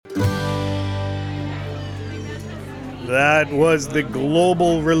That was the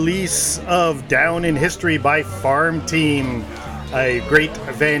global release of Down in History by Farmteam, a great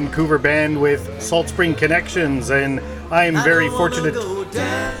Vancouver band with Salt Spring connections, and I'm very fortunate.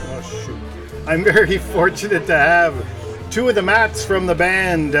 I'm very fortunate to have two of the Matts from the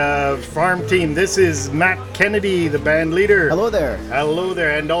band, Farmteam. This is Matt Kennedy, the band leader. Hello there. Hello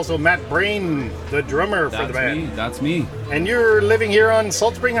there, and also Matt Brain, the drummer for the band. That's me. And you're living here on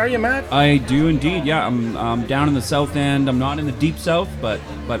Salt Spring, are you, Matt? I do indeed. Yeah, I'm down in the south end. I'm not in the deep south, but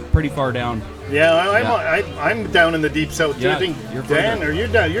pretty far down. Yeah, I'm down in the deep south too. Yeah, I think you're Dan, further.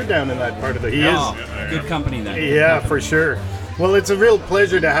 or you're down in that part of the. He Oh, is. good company then. Yeah, for sure. Well, it's a real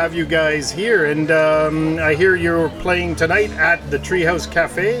pleasure to have you guys here, and I hear you're playing tonight at the Treehouse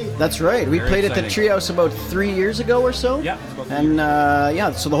Cafe. That's right. We Very played at the exciting. Treehouse about 3 years ago or so. Yeah, it's about 3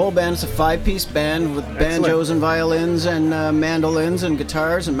 And so the whole band is a 5-piece band with banjos and violins and mandolins and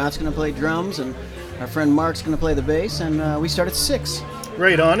guitars, and Matt's going to play drums, and our friend Mark's going to play the bass, and we start at 6.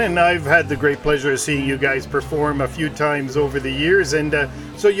 Right on, and I've had the great pleasure of seeing you guys perform a few times over the years, and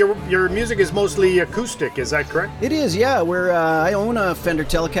so your music is mostly acoustic, is that correct? It is, yeah. I own a Fender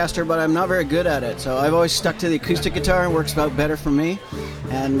Telecaster, but I'm not very good at it, so I've always stuck to the acoustic guitar. It works out better for me.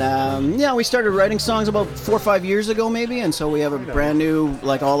 And we started writing songs about 4 or 5 years ago, maybe, and so we have a brand new,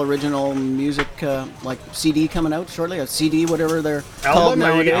 like all original music, like CD coming out shortly, a CD, whatever they're called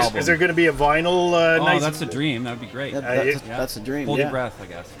nowadays. Is there going to be a vinyl? Nice? That's a dream. That'd be great. That's a dream. Hold yeah. your breath, I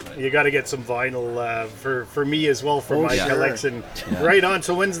guess. But You got to get some vinyl for me as well for Oh, my sure. collection. Yeah. Right on.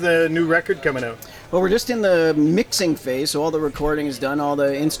 So when's the new record coming out? Well, we're just in the mixing phase, so all the recording is done. All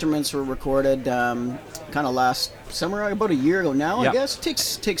the instruments were recorded kind of last summer, about a year ago now, Yeah. I guess.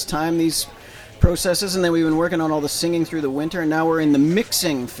 Takes time, these processes, and then we've been working on all the singing through the winter, and now we're in the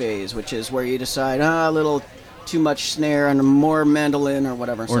mixing phase, which is where you decide, a little too much snare and more mandolin or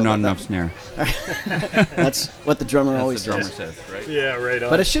whatever. or not enough snare. That's what the drummer That's always the drummer says. says, right? Yeah, right on.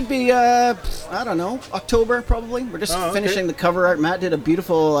 But it should be, I don't know, October probably. We're just okay. finishing the cover art. Matt did a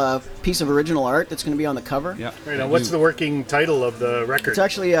beautiful piece of original art that's going to be on the cover. Yeah. Right on. What's the working title of the record? It's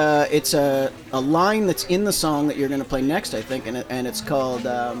actually it's a line that's in the song that you're going to play next, I think, and it's called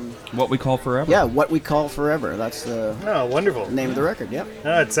What We Call Forever. What We Call Forever. That's the Oh, wonderful. name of the record. Yep.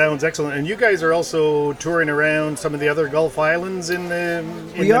 It sounds excellent. And you guys are also touring around some of the other Gulf Islands in the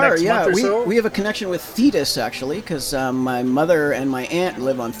next month or so? We have a connection with Thetis actually, because my mother and my aunt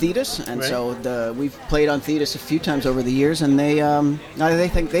live on Thetis, and Right. so we've played on Thetis a few times over the years, and they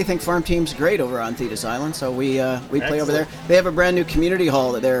think Farmteam's great over on Thetis Island, so we play over there. They have a brand new community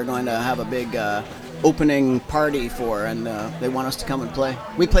hall that they're going to have a big opening party for, and they want us to come and play.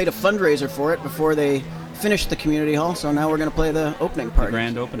 We played a fundraiser for it before they finished the community hall, so now we're going to play the opening party.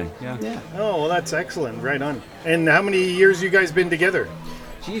 Grand opening. Yeah. Yeah. Oh, well, that's excellent. Right on. And how many years you guys been together?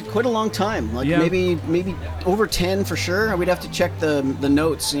 Geez, quite a long time. Like Yeah. maybe over 10 for sure. We'd have to check the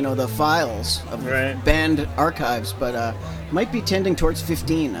notes, the files of Right. band archives, but might be tending towards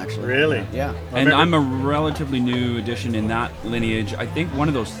 15 actually. Really? Yeah. And I'm a relatively new addition in that lineage. I think one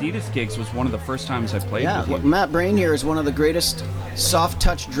of those Thetis gigs was one of the first times I played Yeah, with you. Matt Brain here is one of the greatest soft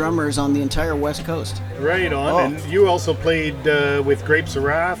touch drummers on the entire West Coast. Right on. Oh. And you also played with Grapes of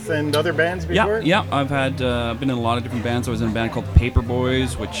Wrath and other bands before? Yeah. I've had been in a lot of different bands. I was in a band called the Paper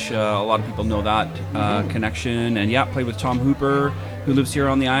Boys, which a lot of people know that connection. And played with Tom Hooper, who lives here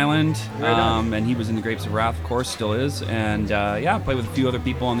on the island. Right on. And he was in the Grapes of Wrath, of course, still is. And played with a few other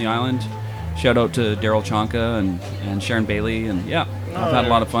people on the island. Shout out to Daryl Chonka and Sharon Bailey. And I've had a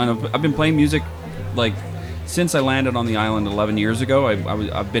lot of fun. I've been playing music like since I landed on the island 11 years ago.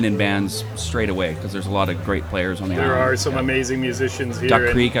 I've been in bands straight away because there's a lot of great players on the island. There are some amazing musicians here. Duck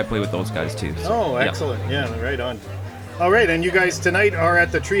and- Creek, I play with those guys too. So, Oh, yeah. excellent. Yeah, right on. All right, and you guys tonight are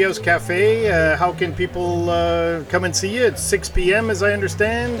at the Treehouse Cafe. How can people come and see you? It's 6 p.m., as I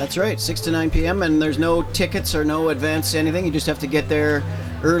understand. That's right, 6 to 9 p.m. and there's no tickets or no advance anything. You just have to get there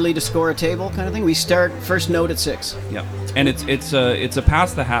early to score a table kind of thing. We start first note at 6. Yeah, and it's a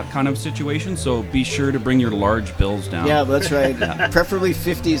pass the hat kind of situation. So be sure to bring your large bills down. Yeah, that's right. Preferably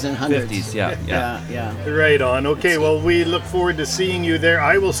 50s and 100s. 50s. Yeah. Right on. Okay, well, we look forward to seeing you there.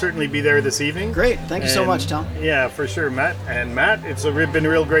 I will certainly be there this evening. Great. Thank you so And, much, Tom. Yeah, for sure, Matt. And Matt, it's been a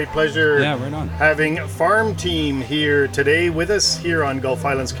real great pleasure Yeah, right on. having Farmteam here today with us here on Gulf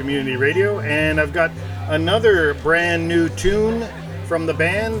Islands Community Radio. And I've got another brand new tune from the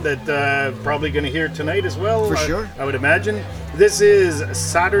band that probably going to hear tonight as well. For sure. I would imagine. This is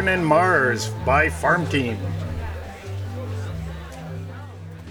Saturn and Mars by Farmteam.